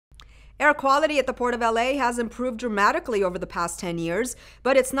Air quality at the Port of LA has improved dramatically over the past 10 years,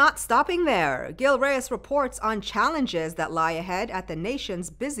 but it's not stopping there. Gil Reyes reports on challenges that lie ahead at the nation's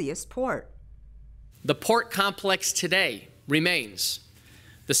busiest port. The port complex today remains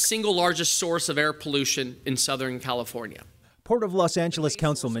the single largest source of air pollution in Southern California. Port of Los Angeles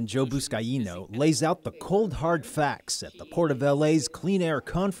Councilman Joe Buscaino lays out the cold, hard facts at the Port of LA's Clean Air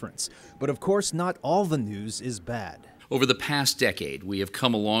Conference. But of course, not all the news is bad. Over the past decade, we have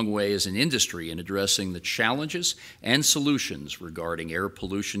come a long way as an industry in addressing the challenges and solutions regarding air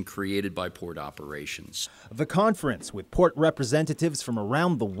pollution created by port operations. The conference, with port representatives from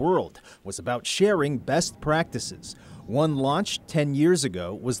around the world, was about sharing best practices. One launched 10 years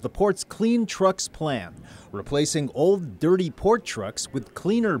ago was the port's Clean Trucks Plan, replacing old, dirty port trucks with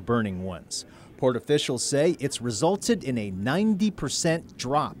cleaner burning ones. Port officials say it's resulted in a 90%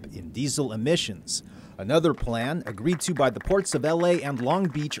 drop in diesel emissions. Another plan, agreed to by the ports of LA and Long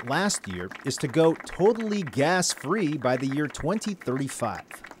Beach last year, is to go totally gas-free by the year 2035.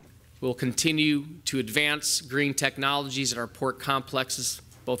 We'll continue to advance green technologies at our port complexes,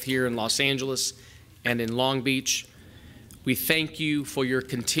 both here in Los Angeles and in Long Beach. We thank you for your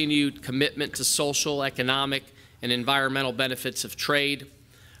continued commitment to social, economic, and environmental benefits of trade.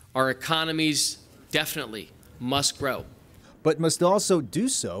 Our economies definitely must grow, but must also do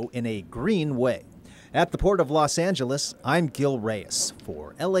so in a green way. At the Port of Los Angeles, I'm Gil Reyes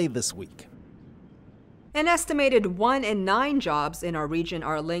for LA This Week. An estimated 1 in 9 jobs in our region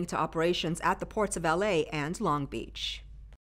are linked to operations at the ports of LA and Long Beach.